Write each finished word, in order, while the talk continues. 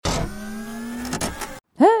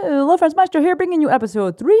Hello, friends. Maestro here, bringing you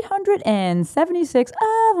episode 376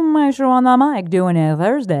 of Maestro on the Mic, doing it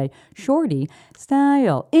Thursday, shorty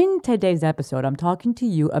style. In today's episode, I'm talking to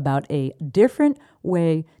you about a different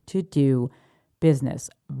way to do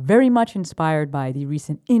business. Very much inspired by the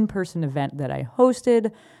recent in-person event that I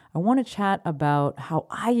hosted. I want to chat about how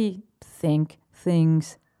I think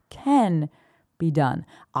things can be done.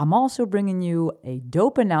 I'm also bringing you a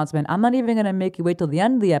dope announcement. I'm not even going to make you wait till the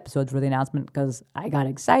end of the episode for the announcement because I got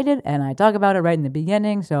excited and I talk about it right in the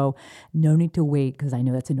beginning. So no need to wait because I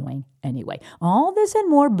know that's annoying anyway. All this and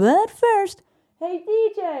more. But first, hey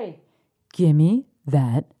DJ, give me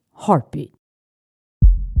that heartbeat.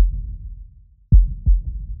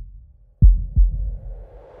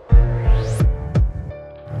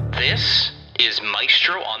 This is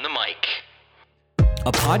Maestro on the Mic,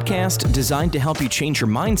 a podcast designed to help you change your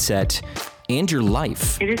mindset and your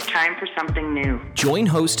life. It is time for something new. Join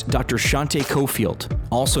host Dr. Shante Cofield,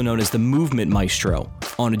 also known as the Movement Maestro,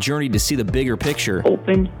 on a journey to see the bigger picture,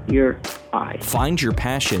 Open your eyes. find your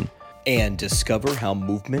passion, and discover how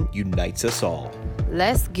movement unites us all.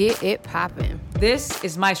 Let's get it poppin'. This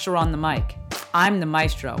is Maestro on the Mic. I'm the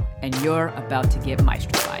Maestro, and you're about to get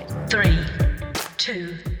maestrofied. 3,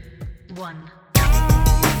 2, 1.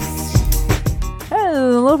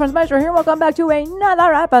 Hello, friends. Maestro here. Welcome back to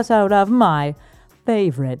another episode of my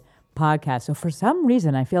favorite podcast. So for some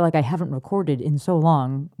reason, I feel like I haven't recorded in so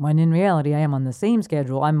long, when in reality, I am on the same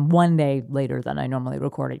schedule. I'm one day later than I normally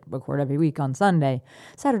record every week on Saturday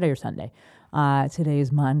or Sunday. Today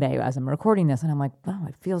is Monday as I'm recording this, and I'm like, wow,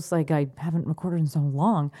 it feels like I haven't recorded in so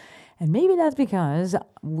long. And maybe that's because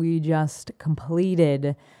we just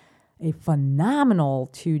completed a phenomenal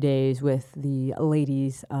 2 days with the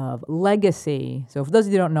ladies of Legacy. So for those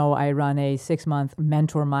of you who don't know, I run a 6-month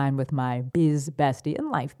mentor mind with my biz bestie and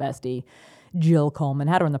life bestie, Jill Coleman.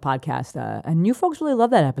 Had her on the podcast, and you folks really love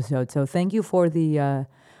that episode. So thank you for the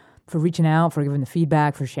for reaching out, for giving the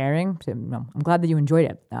feedback, for sharing. So, I'm glad that you enjoyed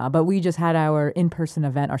it. But we just had our in-person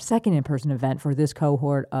event, our second in-person event for this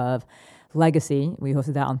cohort of Legacy. We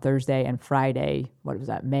hosted that on Thursday and Friday. What was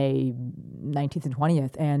that? May 19th and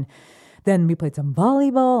 20th. And then we played some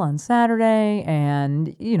volleyball on Saturday.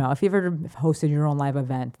 And, you know, if you've ever hosted your own live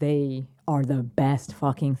event, they are the best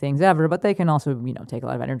fucking things ever. But they can also, you know, take a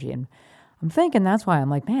lot of energy. And I'm thinking that's why I'm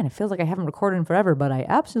like, man, it feels like I haven't recorded in forever. But I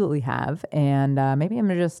absolutely have. And maybe I'm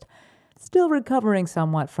just still recovering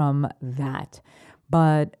somewhat from that.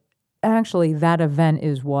 But actually, that event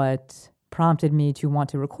is what prompted me to want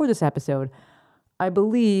to record this episode. I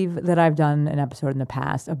believe that I've done an episode in the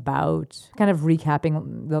past about kind of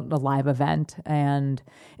recapping the live event and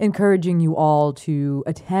encouraging you all to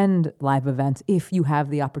attend live events if you have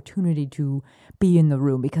the opportunity to be in the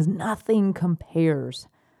room, because nothing compares.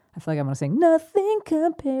 I feel like I'm going to sing, nothing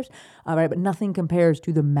compares. All right, but nothing compares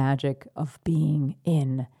to the magic of being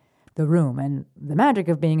in the room. And the magic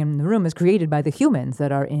of being in the room is created by the humans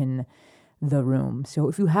that are in the room. So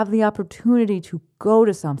if you have the opportunity to go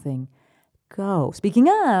to something, go. Speaking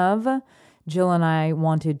of, Jill and I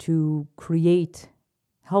wanted to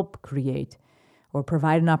help create, or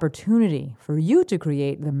provide an opportunity for you to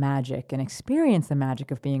create the magic and experience the magic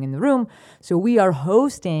of being in the room. So we are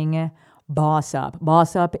hosting Boss Up.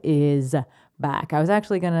 Boss Up is back. I was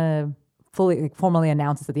actually going to formally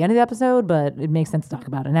announce this at the end of the episode, but it makes sense to talk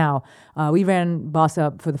about it now. We ran Boss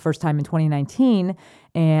Up for the first time in 2019,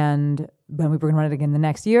 and then we were going to run it again the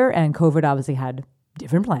next year, and COVID obviously had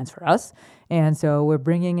different plans for us. And so we're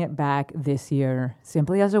bringing it back this year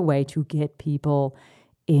simply as a way to get people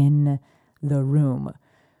in the room.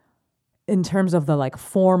 In terms of the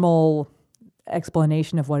formal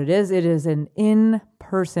explanation of what it is an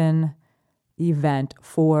in-person event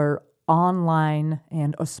for online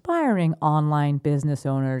and aspiring online business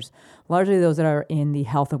owners, largely those that are in the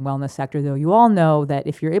health and wellness sector, though you all know that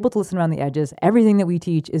if you're able to listen around the edges, everything that we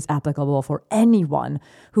teach is applicable for anyone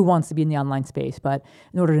who wants to be in the online space. But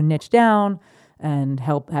in order to niche down and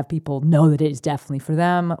help have people know that it is definitely for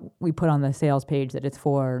them, we put on the sales page that it's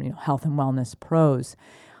for health and wellness pros.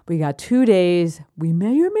 We got 2 days. We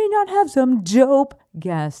may or may not have some dope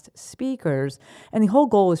guest speakers. And the whole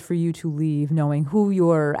goal is for you to leave knowing who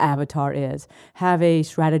your avatar is, have a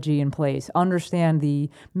strategy in place, understand the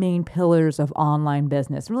main pillars of online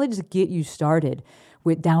business, and really just get you started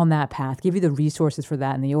down that path, give you the resources for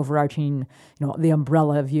that and the overarching, the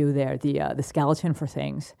umbrella view there, the skeleton for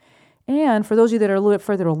things. And for those of you that are a little bit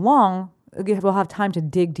further along, we'll have time to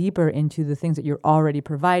dig deeper into the things that you're already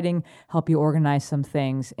providing, help you organize some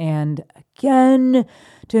things. And again,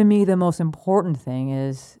 to me, the most important thing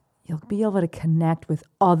is you'll be able to connect with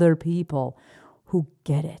other people who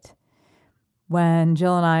get it. when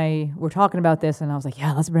Jill and I were talking about this, and I was like,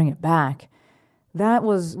 yeah, let's bring it back. That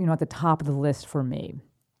was, at the top of the list for me.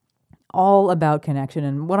 All about connection.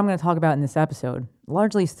 And what I'm going to talk about in this episode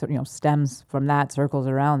largely, stems from that, circles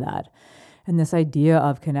around that. And this idea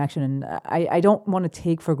of connection. And I don't want to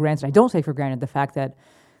take for granted, the fact that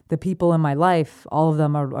the people in my life, all of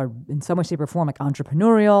them are in some way, shape, or form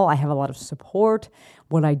entrepreneurial. I have a lot of support.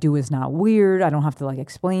 What I do is not weird. I don't have to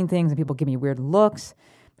explain things and people give me weird looks.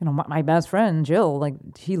 My best friend, Jill,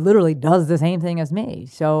 she literally does the same thing as me.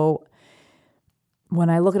 So when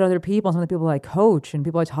I look at other people, some of the people I coach and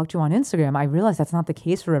people I talk to on Instagram, I realize that's not the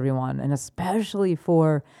case for everyone. And especially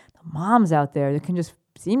for the moms out there that can just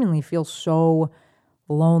seemingly feel so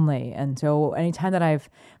lonely. And so anytime that I've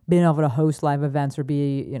been able to host live events or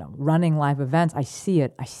be, running live events, I see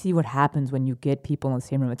it. I see what happens when you get people in the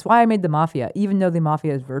same room. It's why I made the Mafia. Even though the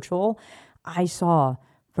Mafia is virtual, I saw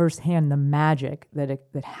firsthand the magic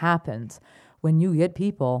that happens when you get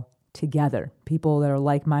people together, people that are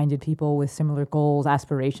like-minded, people with similar goals,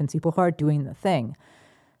 aspirations, people who are doing the thing.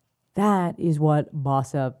 That is what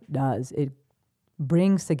Boss Up does. It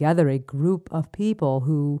brings together a group of people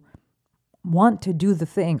who want to do the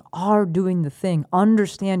thing, are doing the thing,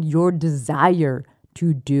 understand your desire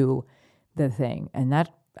to do the thing. And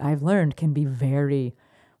that, I've learned, can be very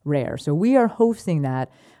rare. So we are hosting that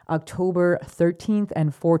October 13th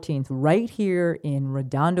and 14th right here in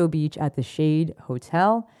Redondo Beach at the Shade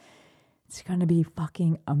Hotel. It's going to be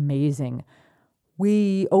fucking amazing.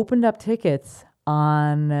 We opened up tickets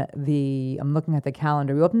I'm looking at the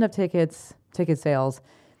calendar. We opened up ticket sales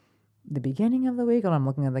the beginning of the week, and I'm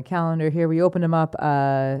looking at the calendar here. We opened them up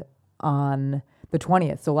on the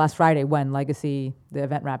 20th. So last Friday when Legacy, the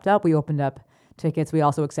event wrapped up, we opened up tickets. We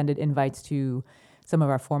also extended invites to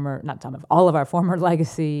all of our former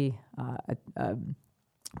Legacy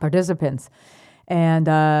participants. And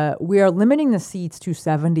we are limiting the seats to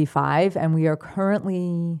 75, and we are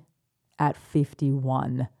currently at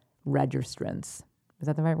 51 registrants. Is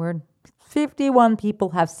that the right word? 51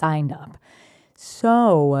 people have signed up.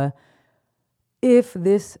 So if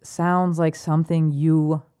this sounds like something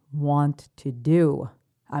you want to do,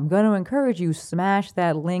 I'm going to encourage you, smash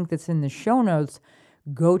that link that's in the show notes.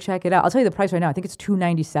 Go check it out. I'll tell you the price right now. I think it's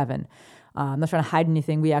 $297. I'm not trying to hide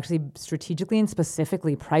anything. We actually strategically and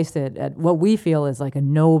specifically priced it at what we feel is like a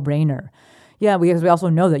no-brainer. Yeah, because we also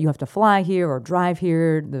know that you have to fly here or drive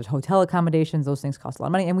here. There's hotel accommodations. Those things cost a lot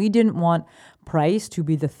of money. And we didn't want price to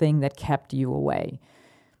be the thing that kept you away.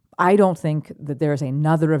 I don't think that there's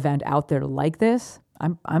another event out there like this.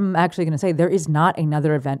 I'm actually going to say there is not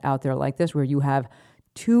another event out there like this where you have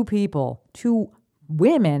two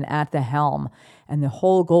women at the helm, and the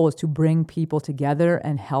whole goal is to bring people together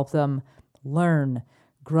and help them learn,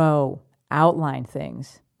 grow, outline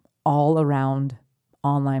things all around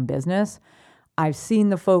online business. I've seen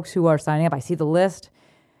the folks who are signing up. I see the list.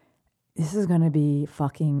 This is going to be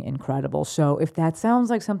fucking incredible. So if that sounds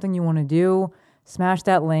like something you want to do, smash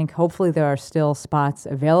that link. Hopefully there are still spots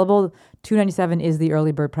available. $297 is the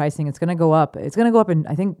early bird pricing. It's going to go up. It's going to go up in,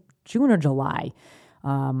 I think, June or July.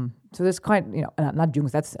 So there's quite, not June,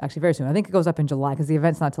 because that's actually very soon. I think it goes up in July because the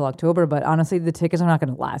event's not till October, but honestly, the tickets are not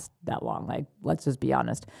going to last that long. Let's just be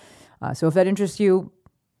honest. So if that interests you,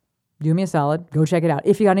 do me a solid. Go check it out.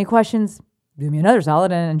 If you got any questions, do me another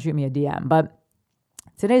solid and shoot me a DM. But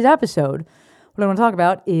today's episode, what I want to talk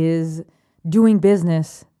about is doing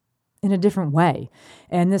business in a different way.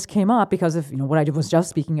 And this came up because of, what I was just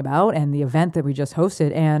speaking about and the event that we just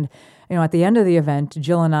hosted. And, at the end of the event,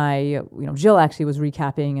 Jill and I, Jill actually was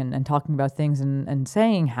recapping and talking about things and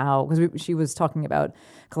saying how, because she was talking about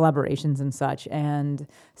collaborations and such, and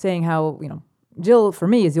saying how, Jill, for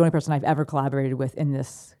me, is the only person I've ever collaborated with in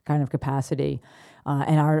this kind of capacity.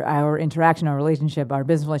 And our interaction, our relationship, our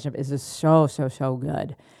business relationship is just so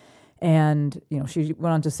good. And, she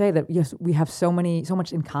went on to say that, yes, we have so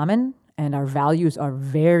much in common and our values are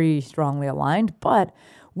very strongly aligned, but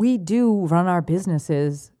we do run our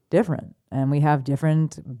businesses different and we have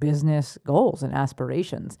different business goals and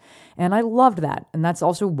aspirations. And I loved that. And that's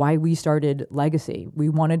also why we started Legacy. We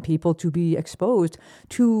wanted people to be exposed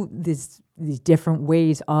to these different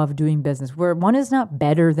ways of doing business where one is not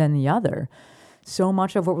better than the other. So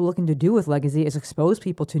much of what we're looking to do with Legacy is expose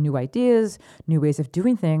people to new ideas, new ways of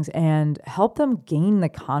doing things, and help them gain the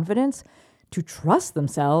confidence to trust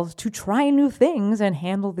themselves, to try new things and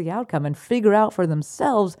handle the outcome and figure out for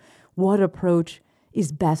themselves what approach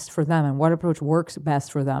is best for them and what approach works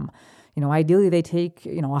best for them. Ideally they take,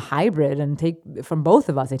 a hybrid and take from both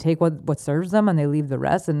of us. They take what serves them and they leave the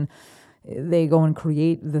rest, and they go and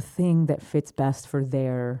create the thing that fits best for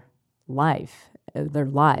their life, their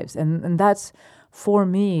lives. And that's for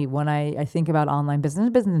me, when I think about online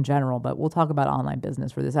business in general, but we'll talk about online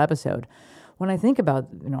business for this episode. When I think about,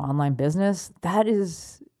 online business, that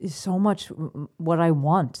is so much what I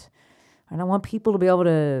want. And I want people to be able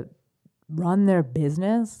to run their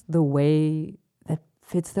business the way that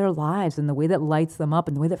fits their lives and the way that lights them up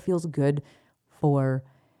and the way that feels good for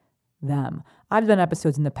them. I've done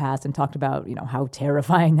episodes in the past and talked about, how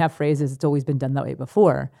terrifying that phrase is. It's always been done that way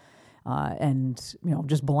before. And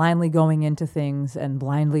just blindly going into things and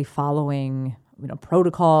blindly following,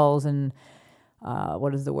 protocols and,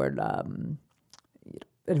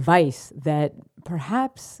 advice that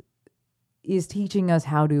perhaps is teaching us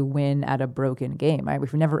how to win at a broken game. Right?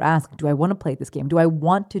 We've never asked, do I want to play this game? Do I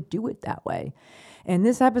want to do it that way? And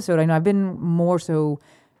this episode, I know I've been more so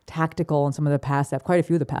tactical in some of the past, quite a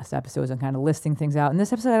few of the past episodes, and kind of listing things out. In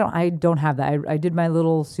this episode, I don't have that. I did my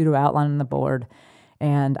little pseudo outline on the board,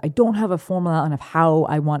 and I don't have a formal outline of how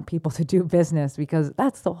I want people to do business, because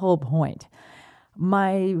that's the whole point.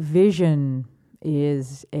 My vision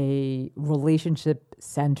is a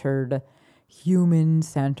relationship-centered,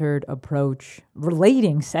 human-centered approach,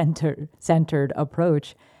 relating-centered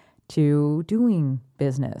approach to doing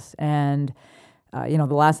business. And, the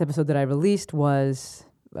last episode that I released was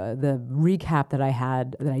the recap that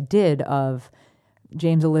I did of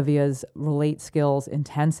James Olivia's Relate Skills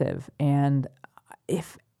Intensive. And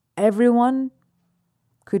if everyone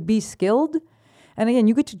could be skilled, and again,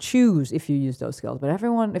 you get to choose if you use those skills, but if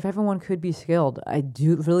everyone could be skilled, I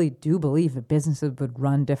really do believe that businesses would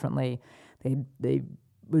run differently. They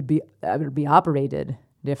would be operated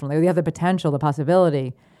differently. They have the potential, the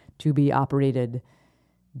possibility to be operated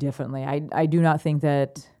differently. I do not think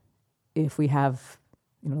that if we have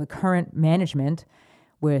the current management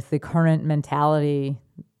with the current mentality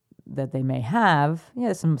that they may have,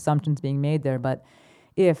 some assumptions being made there, but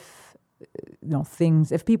if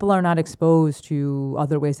if people are not exposed to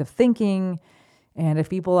other ways of thinking, and if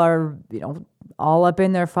people are all up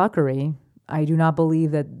in their fuckery, I do not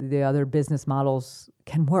believe that the other business models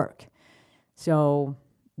can work. So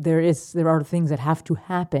there are things that have to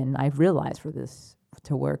happen, I've realized, for this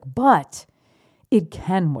to work, but it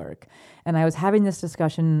can work. And I was having this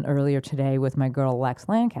discussion earlier today with my girl Lex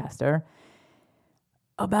Lancaster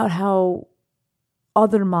about how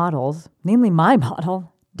other models, namely my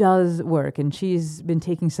model, does work. And she's been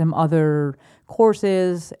taking some other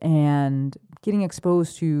courses and getting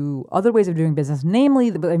exposed to other ways of doing business, namely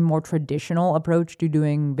a more traditional approach to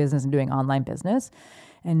doing business and doing online business.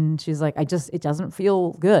 And she's like, it doesn't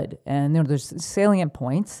feel good. And there's salient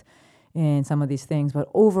points in some of these things, but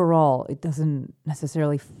overall, it doesn't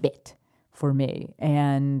necessarily fit for me.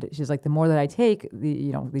 And she's like, the more that I take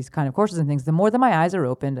these kind of courses and things, the more that my eyes are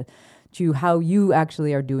opened to how you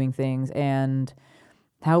actually are doing things and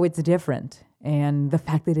how it's different, and the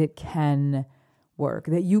fact that it can work,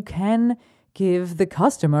 that you can give the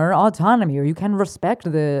customer autonomy, or you can respect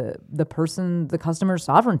the customer's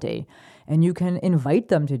sovereignty, and you can invite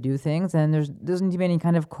them to do things, and there doesn't need to be any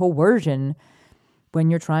kind of coercion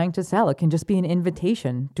when you're trying to sell. It can just be an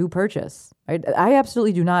invitation to purchase. Right? I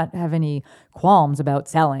absolutely do not have any qualms about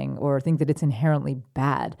selling or think that it's inherently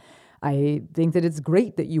bad. I think that it's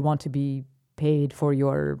great that you want to be paid for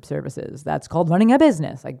your services. That's called running a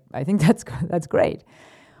business. I think that's great.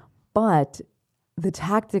 But the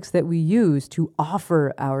tactics that we use to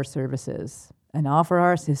offer our services and offer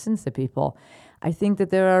our assistance to people, I think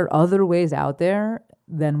that there are other ways out there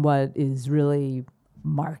than what is really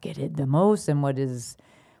marketed the most, and what is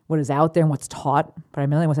out there and what's taught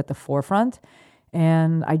primarily, what's at the forefront.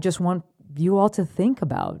 And I just want you all to think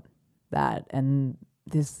about that and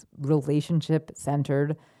this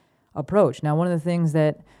relationship-centered approach. Now, one of the things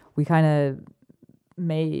that we kind of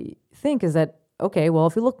may think is that, okay, well,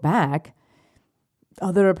 if we look back,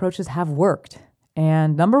 other approaches have worked.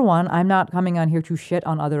 And number one, I'm not coming on here to shit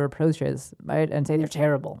on other approaches, right, and say they're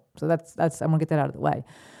terrible. So that's I'm going to get that out of the way.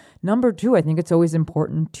 Number two, I think it's always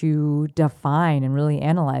important to define and really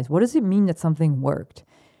analyze, what does it mean that something worked?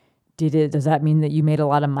 Does that mean that you made a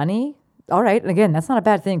lot of money? All right, and again, that's not a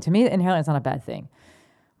bad thing. To me, inherently, it's not a bad thing.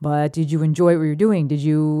 But did you enjoy what you're doing? Did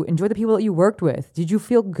you enjoy the people that you worked with? Did you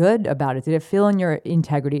feel good about it? Did it feel in your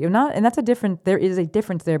integrity? Or not? And there is a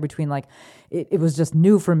difference there between it was just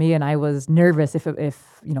new for me and I was nervous if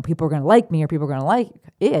people were going to like me or people were going to like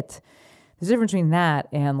it. There's a difference between that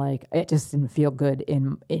and it just didn't feel good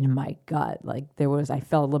in my gut. I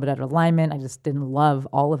felt a little bit out of alignment. I just didn't love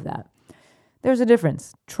all of that. There's a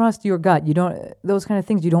difference. Trust your gut. Those kind of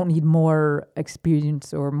things you don't need more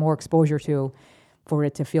experience or more exposure to for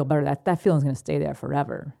it to feel better. That feeling's going to stay there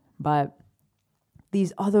forever. But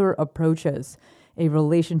these other approaches, a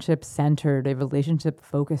relationship-centered, a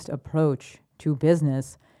relationship-focused approach to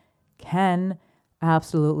business can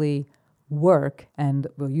absolutely work. And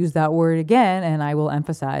we'll use that word again, and I will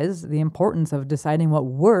emphasize the importance of deciding what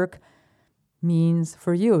work means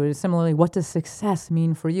for you. Similarly, what does success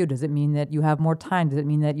mean for you? Does it mean that you have more time? Does it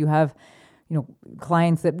mean that you have,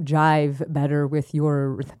 clients that jive better with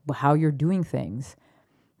how you're doing things?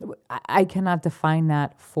 I cannot define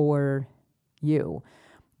that for you,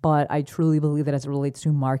 but I truly believe that as it relates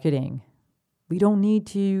to marketing, we don't need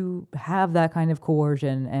to have that kind of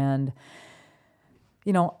coercion. And,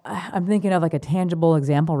 I'm thinking of like a tangible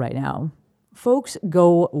example right now. Folks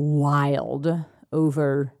go wild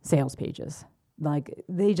over sales pages. Like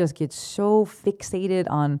they just get so fixated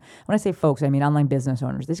on, when I say folks, I mean online business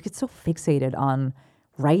owners. They just get so fixated on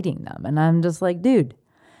writing them. And I'm just like, dude,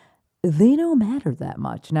 they don't matter that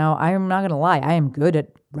much. Now, I'm not going to lie. I am good at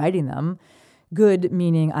writing them. Good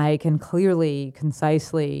meaning I can clearly,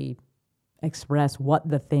 concisely express what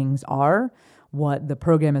the things are, what the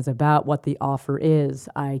program is about, what the offer is.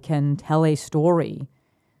 I can tell a story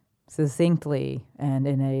succinctly and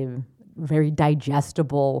in a very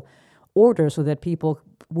digestible order so that people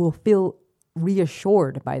will feel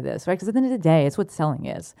reassured by this, right? Because at the end of the day, it's what selling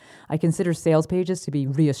is. I consider sales pages to be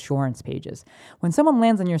reassurance pages. When someone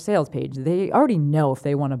lands on your sales page, they already know if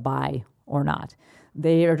they want to buy or not.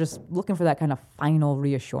 They are just looking for that kind of final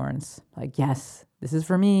reassurance. Like, yes, this is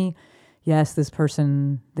for me. Yes, this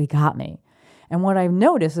person, they got me. And what I've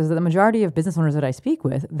noticed is that the majority of business owners that I speak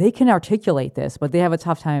with, they can articulate this, but they have a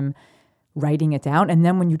tough time writing it down. And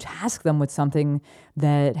then when you task them with something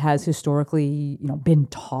that has historically, been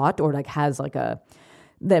taught or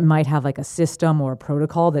that might have like a system or a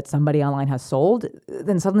protocol that somebody online has sold,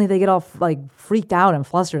 then suddenly they get all like freaked out and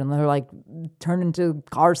flustered and they're like turned into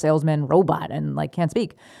car salesman robot and like can't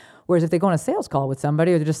speak. Whereas if they go on a sales call with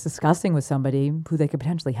somebody or they're just discussing with somebody who they could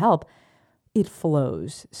potentially help, it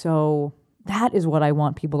flows. So that is what I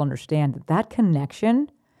want people to understand, that connection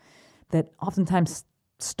that oftentimes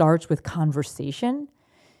starts with conversation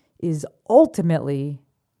is ultimately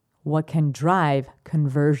what can drive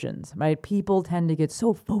conversions, right? People tend to get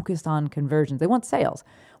so focused on conversions. They want sales,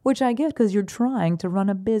 which I get because you're trying to run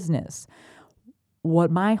a business.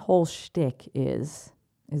 What my whole shtick is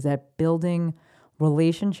that building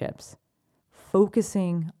relationships,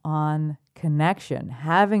 focusing on connection,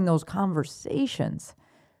 having those conversations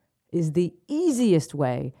is the easiest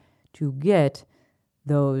way to get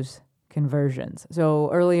those conversions. So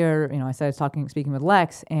earlier, I said I was speaking with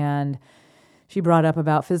Lex, and she brought up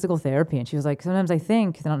about physical therapy, and she was like, sometimes I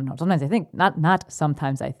think,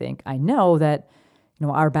 I know that,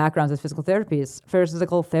 our backgrounds as physical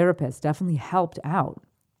therapists definitely helped out.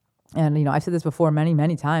 And, I've said this before many,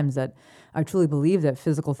 many times that I truly believe that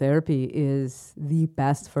physical therapy is the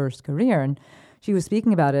best first career. And she was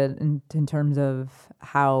speaking about it in terms of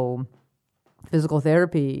how physical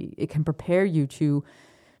therapy, it can prepare you to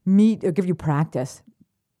meet or give you practice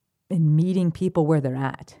in meeting people where they're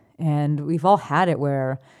at. And we've all had it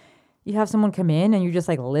where you have someone come in and you just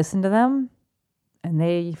like listen to them and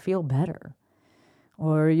they feel better.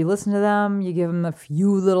 Or you listen to them, you give them a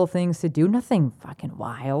few little things to do, nothing fucking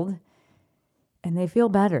wild, and they feel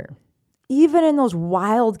better. Even in those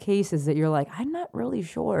wild cases that you're like, I'm not really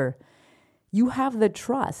sure, you have the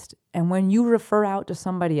trust. And when you refer out to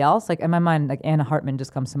somebody else, like in my mind, like Anna Hartman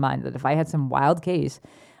just comes to mind, that if I had some wild case,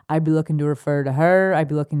 I'd be looking to refer to her, I'd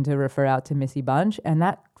be looking to refer out to Missy Bunch, and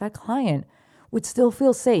that client would still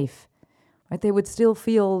feel safe, right? They would still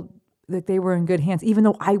feel that they were in good hands, even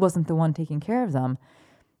though I wasn't the one taking care of them,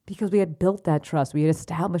 because we had built that trust, we had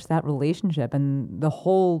established that relationship, and the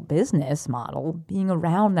whole business model being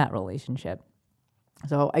around that relationship.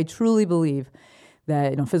 So I truly believe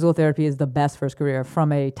that physical therapy is the best first career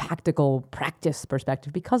from a tactical practice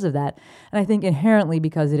perspective because of that. And I think inherently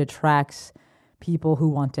because it attracts people who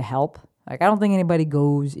want to help. Like, I don't think anybody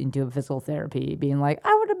goes into physical therapy being like, I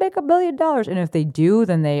want to make $1 billion. And if they do,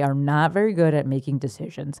 then they are not very good at making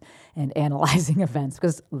decisions and analyzing events,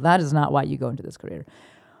 because that is not why you go into this career.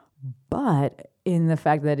 But in the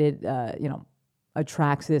fact that it,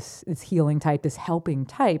 attracts this healing type, this helping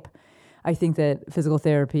type, I think that physical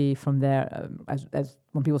therapy from there, as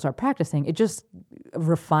when people start practicing, it just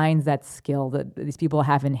refines that skill that these people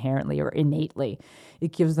have inherently or innately.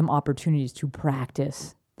 It gives them opportunities to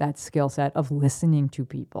practice that skill set of listening to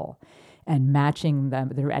people and matching them,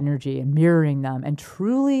 their energy, and mirroring them and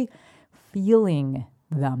truly feeling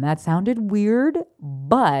them. That sounded weird,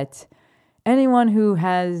 but anyone who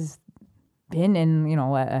has been in,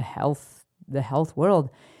 the health world,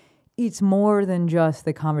 it's more than just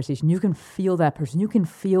the conversation. You can feel that person. You can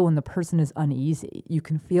feel when the person is uneasy. You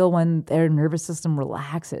can feel when their nervous system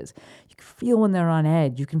relaxes. You can feel when they're on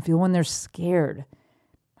edge. You can feel when they're scared.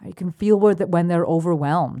 You can feel when they're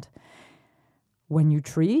overwhelmed. When you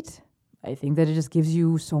treat, I think that it just gives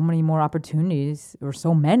you so many more opportunities, or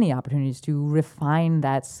so many opportunities, to refine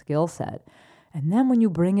that skill set. And then when you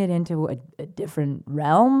bring it into a different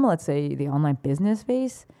realm, let's say the online business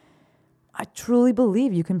space, I truly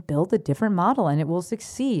believe you can build a different model and it will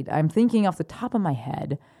succeed. I'm thinking off the top of my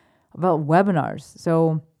head about webinars.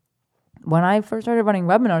 So when I first started running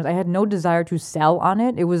webinars, I had no desire to sell on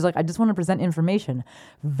it. It was like, I just want to present information,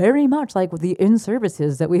 very much like with the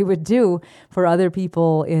in-services that we would do for other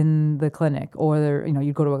people in the clinic. Or,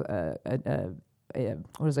 you go to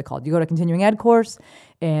what is it called? You go to a continuing ed course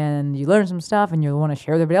and you learn some stuff and you want to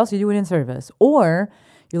share with everybody else, you do it in service. Or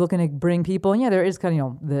you're looking to bring people, and there is kind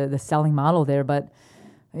of, the selling model there, but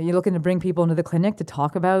you're looking to bring people into the clinic to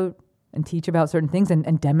talk about and teach about certain things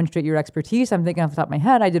and demonstrate your expertise. I'm thinking off the top of my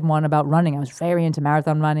head, I did one about running. I was very into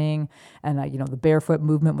marathon running, and the barefoot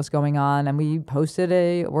movement was going on, and we posted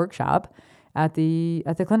a workshop at the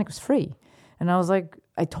clinic. It was free. And I was like,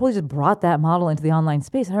 I totally just brought that model into the online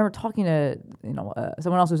space. I remember talking to,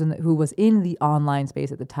 someone else who was in the online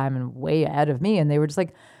space at the time and way ahead of me, and they were just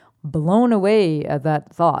like blown away at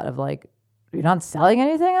that thought of like, you're not selling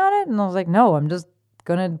anything on it? And I was like, no, I'm just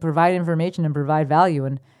going to provide information and provide value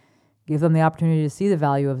and give them the opportunity to see the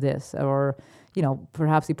value of this. Or,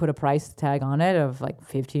 perhaps you put a price tag on it of like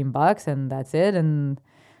 $15 and that's it, and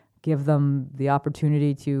give them the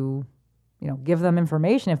opportunity to, give them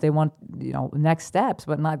information if they want, next steps,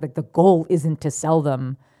 but not like the goal isn't to sell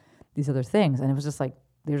them these other things. And it was just like,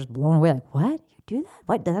 they're just blown away. Like, what? You do that?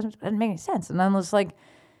 What? That doesn't make any sense. And I'm just like,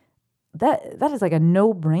 that is like a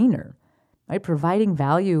no-brainer, right? Providing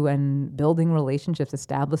value and building relationships,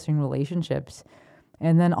 establishing relationships,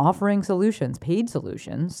 and then offering solutions, paid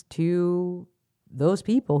solutions to those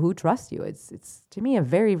people who trust you. It's to me a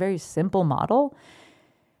very, very simple model.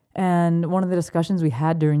 And one of the discussions we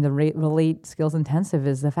had during the Relate Skills Intensive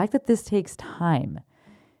is the fact that this takes time.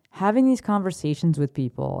 Having these conversations with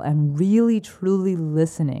people and really, truly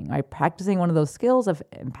listening, right? Practicing one of those skills of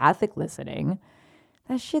empathic listening,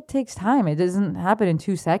 that shit takes time. It doesn't happen in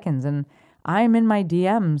 2 seconds. And I'm in my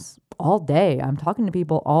DMs all day. I'm talking to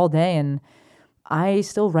people all day, and I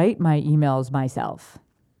still write my emails myself.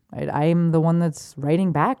 Right? I'm the one that's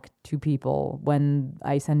writing back to people when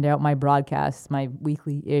I send out my broadcasts, my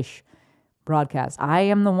weekly-ish broadcasts. I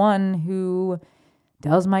am the one who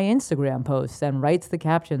does my Instagram posts and writes the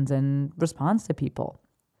captions and responds to people.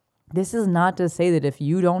 This is not to say that if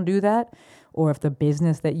you don't do that, or if the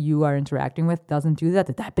business that you are interacting with doesn't do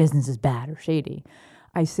that, that business is bad or shady.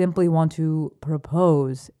 I simply want to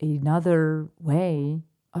propose another way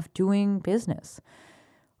of doing business.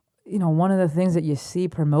 One of the things that you see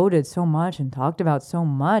promoted so much and talked about so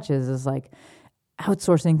much is like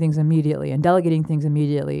outsourcing things immediately and delegating things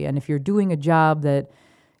immediately. And if you're doing a job that,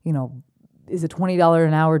 is a $20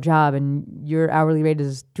 an hour job and your hourly rate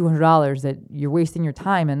is $200, that you're wasting your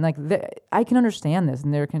time. And like, I can understand this,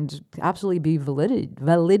 and there can absolutely be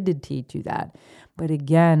validity to that. But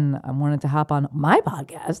again, I wanted to hop on my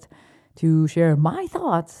podcast to share my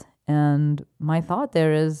thoughts. And my thought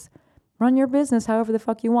there is, run your business however the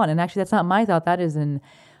fuck you want. And actually, that's not my thought. That is in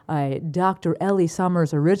Dr. Ellie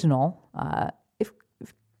Summers' original. If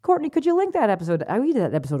Courtney, could you link that episode? We did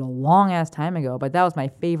that episode a long-ass time ago, but that was my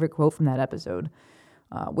favorite quote from that episode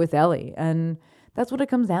with Ellie. And that's what it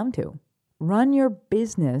comes down to. Run your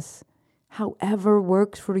business however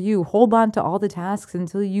works for you. Hold on to all the tasks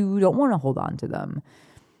until you don't want to hold on to them.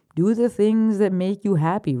 Do the things that make you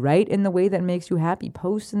happy. Write in the way that makes you happy.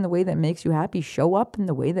 Post in the way that makes you happy. Show up in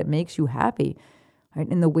the way that makes you happy. Right?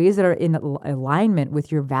 In the ways that are in alignment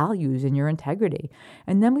with your values and your integrity.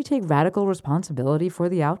 And then we take radical responsibility for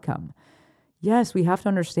the outcome. Yes, we have to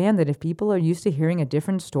understand that if people are used to hearing a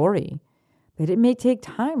different story, that it may take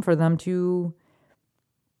time for them to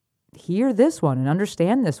hear this one and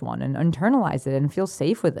understand this one and internalize it and feel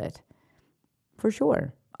safe with it. For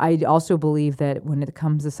sure. I also believe that when it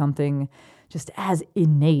comes to something just as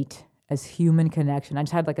innate as human connection, I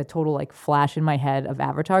just had like a total like flash in my head of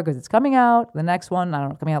Avatar because it's coming out, the next one, I don't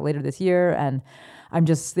know, coming out later this year. And I'm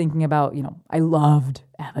just thinking about, I loved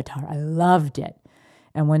Avatar. I loved it.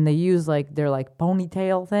 And when they use like their like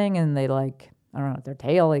ponytail thing and they like, I don't know, their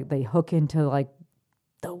tail, like they hook into like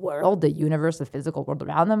the world, the universe, the physical world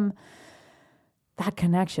around them, that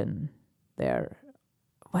connection there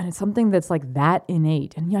when it's something that's like that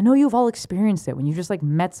innate, and I know you've all experienced it when you just like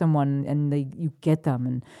met someone and you get them,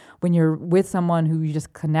 and when you're with someone who you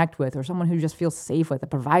just connect with, or someone who you just feel safe with, a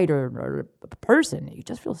provider or a person you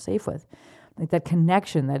just feel safe with, like that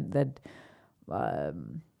connection, that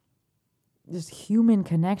just human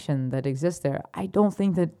connection that exists there. I don't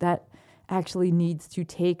think that actually needs to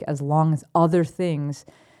take as long as other things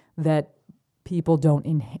that people don't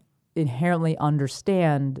inherently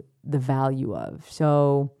understand the value of.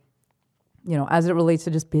 So, as it relates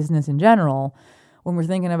to just business in general, when we're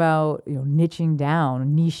thinking about, niching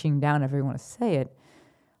down, however you want to say it,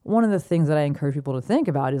 one of the things that I encourage people to think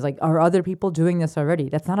about is like, are other people doing this already?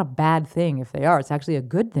 That's not a bad thing if they are. It's actually a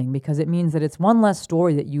good thing, because it means that it's one less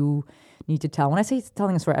story that you need to tell. When I say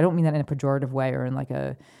telling a story, I don't mean that in a pejorative way or in like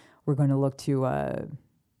we're going to look to, I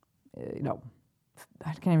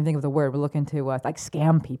can't even think of the word. We're looking to like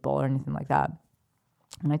scam people or anything like that.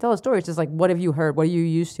 When I tell a story, it's just like, what have you heard? What are you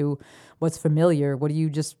used to? What's familiar? What do you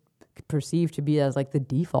just perceive to be as like the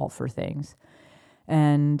default for things?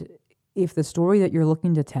 And if the story that you're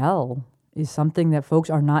looking to tell is something that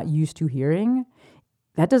folks are not used to hearing,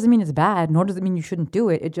 that doesn't mean it's bad, nor does it mean you shouldn't do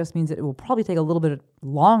it. It just means that it will probably take a little bit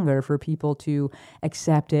longer for people to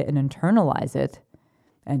accept it and internalize it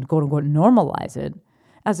and quote unquote normalize it,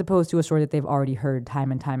 as opposed to a story that they've already heard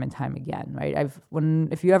time and time and time again, right?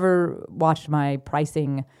 If you ever watched my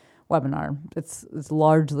pricing webinar, it's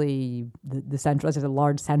largely the central, it's a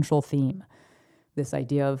large central theme. This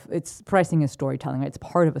idea of pricing is storytelling, right? It's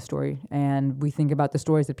part of a story, and we think about the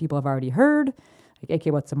stories that people have already heard, like,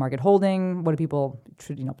 okay, what's the market holding? What do people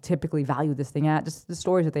typically value this thing at? Just the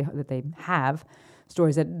stories that they have,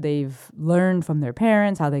 stories that they've learned from their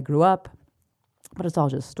parents, how they grew up, but it's all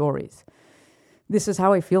just stories. This is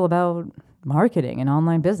how I feel about marketing and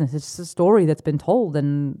online business. It's just a story that's been told,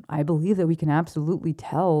 and I believe that we can absolutely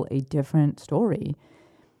tell a different story.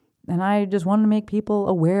 And I just want to make people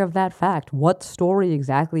aware of that fact. What story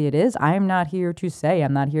exactly it is, I'm not here to say.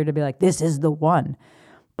 I'm not here to be like, this is the one.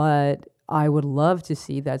 But I would love to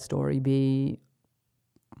see that story be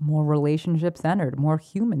more relationship-centered, more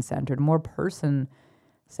human-centered, more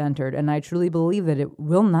person-centered. And I truly believe that it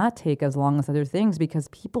will not take as long as other things, because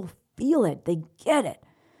people feel it. They get it.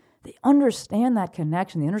 They understand that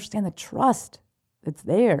connection. They understand the trust that's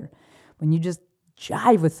there when you just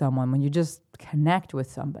jive with someone, when you just connect with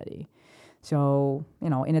somebody. So,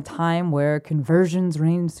 in a time where conversions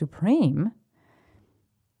reign supreme,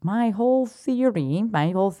 my whole theory,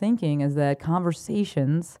 my whole thinking is that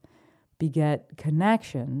conversations beget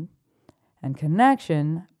connection, and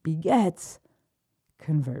connection begets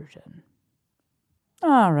conversion.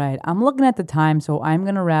 All right, I'm looking at the time, so I'm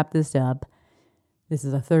going to wrap this up. This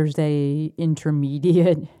is a Thursday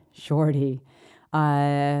intermediate shorty.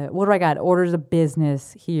 What do I got? Orders of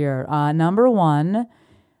business here. Number one,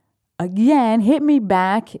 again, hit me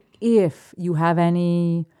back if you have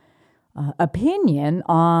any opinion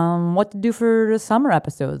on what to do for the summer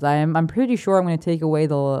episodes. I'm pretty sure I'm going to take away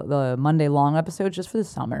the Monday long episodes just for the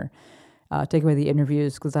summer. Take away the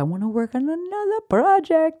interviews because I want to work on another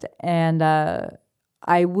project. And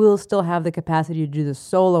I will still have the capacity to do the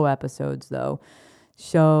solo episodes, though.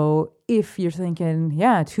 So if you're thinking,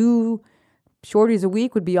 2 shorties a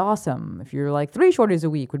week would be awesome. If you're like 3 shorties a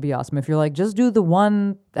week would be awesome. If you're like, just do the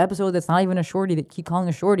one episode that's not even a shorty that keep calling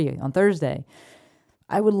a shorty on Thursday.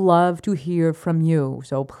 I would love to hear from you.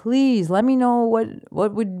 So please let me know what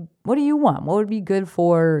do you want? What would be good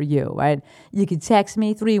for you, right? You can text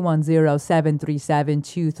me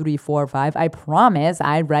 310-737-2345. I promise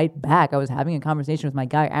I write back. I was having a conversation with my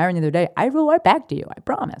guy Aaron the other day. I will write back to you. I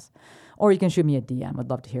promise. Or you can shoot me a DM. I'd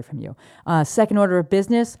love to hear from you. Second order of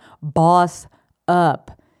business, boss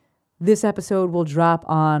up. This episode will drop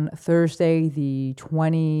on Thursday, the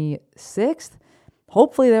 26th.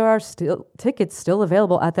 Hopefully there are still tickets still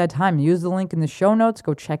available at that time. Use the link in the show notes.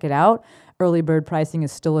 Go check it out. Early bird pricing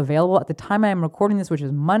is still available. At the time I am recording this, which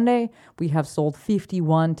is Monday, we have sold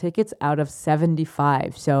 51 tickets out of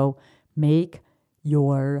 75. So make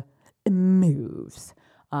your moves.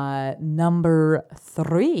 Number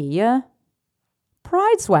 3,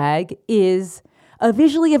 Pride Swag is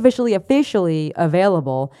officially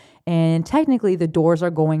available. And technically the doors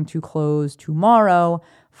are going to close tomorrow,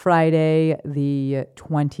 Friday, the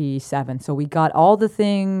 27th. So we got all the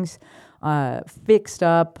things fixed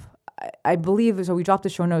up. I believe, so we dropped the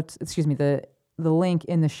show notes, the link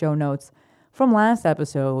in the show notes from last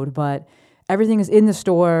episode, but everything is in the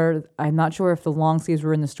store. I'm not sure if the long sleeves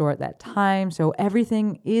were in the store at that time. So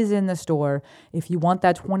everything is in the store. If you want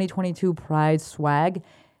that 2022 Pride swag,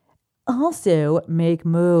 also make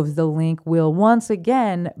moves. The link will once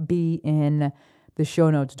again be in The show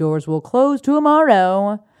notes doors will close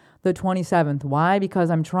tomorrow, the 27th. Why? Because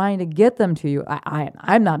I'm trying to get them to you.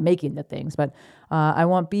 I'm not making the things, but I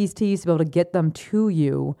want Beast Tees to be able to get them to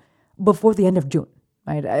you before the end of June.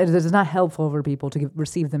 Right? It is not helpful for people to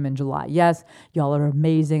receive them in July. Yes, y'all are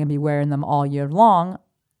amazing and be wearing them all year long.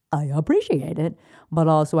 I appreciate it. But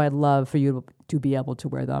also I'd love for you to be able to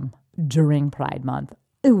wear them during Pride Month,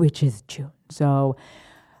 which is June. So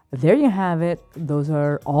there you have it. Those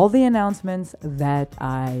are all the announcements that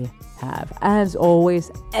I have. As always,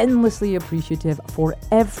 endlessly appreciative for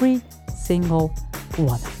every single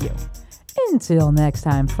one of you. Until next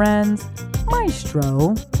time, friends,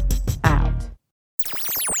 Maestro